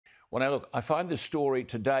Well, now look, I find this story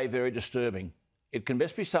today very disturbing. It can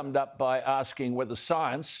best be summed up by asking whether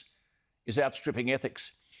science is outstripping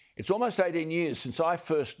ethics. It's almost 18 years since I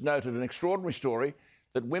first noted an extraordinary story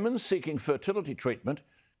that women seeking fertility treatment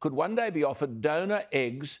could one day be offered donor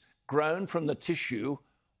eggs grown from the tissue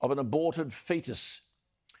of an aborted fetus.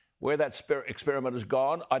 Where that experiment has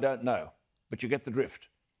gone, I don't know, but you get the drift.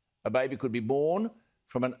 A baby could be born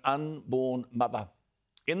from an unborn mother.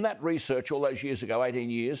 In that research all those years ago, 18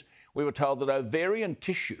 years, we were told that ovarian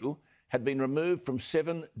tissue had been removed from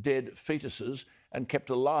 7 dead fetuses and kept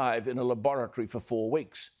alive in a laboratory for 4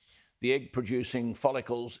 weeks. The egg-producing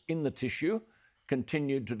follicles in the tissue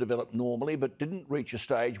continued to develop normally, but didn't reach a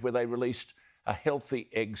stage where they released a healthy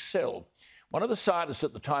egg cell. One of the scientists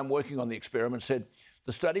at the time working on the experiment said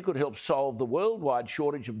the study could help solve the worldwide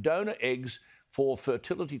shortage of donor eggs for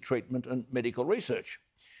fertility treatment and medical research.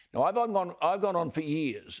 Now, I've gone on for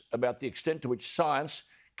years about the extent to which science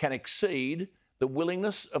can exceed the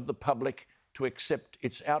willingness of the public to accept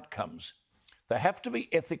its outcomes. There have to be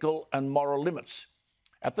ethical and moral limits.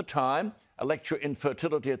 At the time, a lecturer in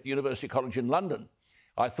fertility at the University College in London,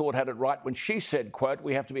 I thought had it right when she said, quote,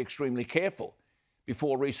 "We have to be extremely careful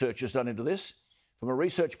before research is done into this. From a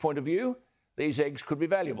research point of view, these eggs could be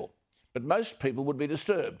valuable, but most people would be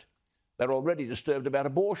disturbed. They're already disturbed about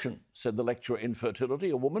abortion," said the lecturer in fertility,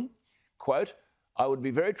 a woman. Quote, "I would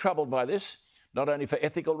be very troubled by this, not only for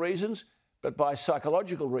ethical reasons, but by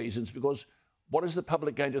psychological reasons, because what is the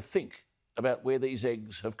public going to think about where these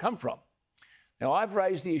eggs have come from?" Now, I've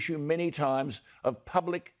raised the issue many times of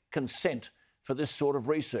public consent for this sort of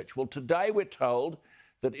research. Well, today we're told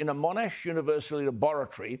that in a Monash University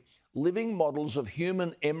laboratory, living models of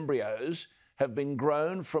human embryos have been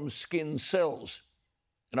grown from skin cells.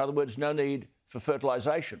 In other words, no need for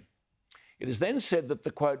fertilisation. It is then said that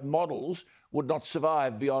the, quote, models would not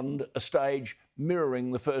survive beyond a stage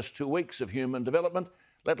mirroring the first 2 weeks of human development,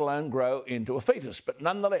 let alone grow into a fetus. But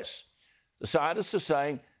nonetheless, the scientists are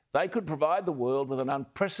saying they could provide the world with an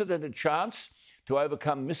unprecedented chance to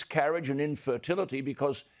overcome miscarriage and infertility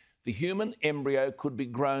because the human embryo could be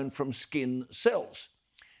grown from skin cells.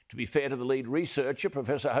 To be fair to the lead researcher,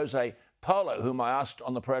 Professor Jose Polo, whom I asked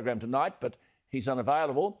on the program tonight, but he's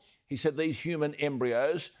unavailable, he said these human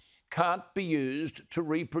embryos can't be used to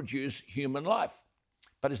reproduce human life.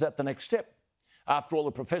 But is that the next step? After all,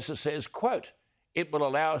 the professor says, quote, "It will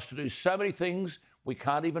allow us to do so many things we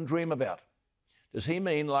can't even dream about." Does he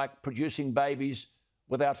mean like producing babies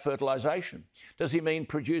without fertilisation? Does he mean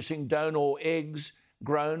producing donor eggs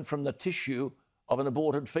grown from the tissue of an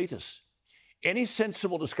aborted fetus? Any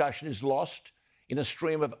sensible discussion is lost in a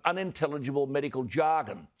stream of unintelligible medical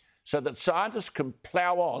jargon so that scientists can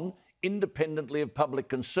plough on independently of public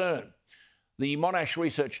concern. The Monash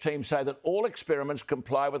research team say that all experiments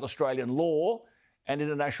comply with Australian law and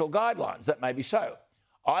international guidelines. That may be so.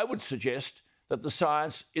 I would suggest that the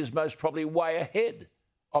science is most probably way ahead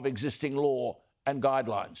of existing law and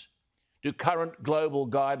guidelines. Do current global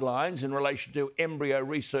guidelines in relation to embryo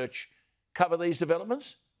research cover these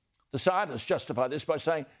developments? The scientists justify this by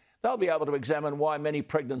saying they'll be able to examine why many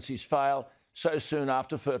pregnancies fail so soon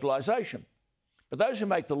after fertilisation. But those who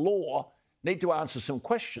make the law need to answer some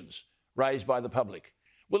questions raised by the public.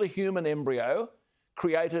 Will a human embryo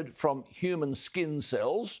created from human skin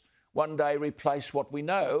cells one day replace what we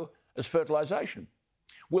know as fertilisation?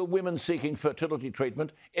 Will women seeking fertility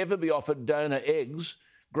treatment ever be offered donor eggs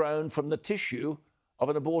grown from the tissue of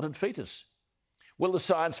an aborted fetus? Will the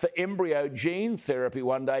science for embryo gene therapy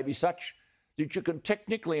one day be such that you can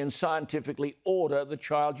technically and scientifically order the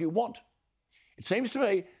child you want? It seems to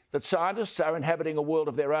me that scientists are inhabiting a world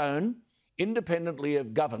of their own, independently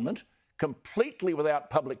of government, completely without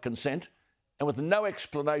public consent, and with no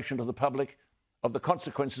explanation to the public of the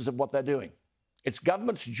consequences of what they're doing. It's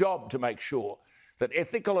government's job to make sure that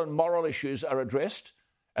ethical and moral issues are addressed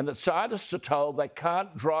and that scientists are told they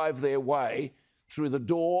can't drive their way through the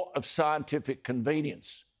door of scientific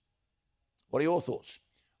convenience. What are your thoughts?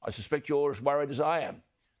 I suspect you're as worried as I am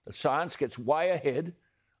that science gets way ahead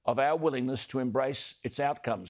of our willingness to embrace its outcomes.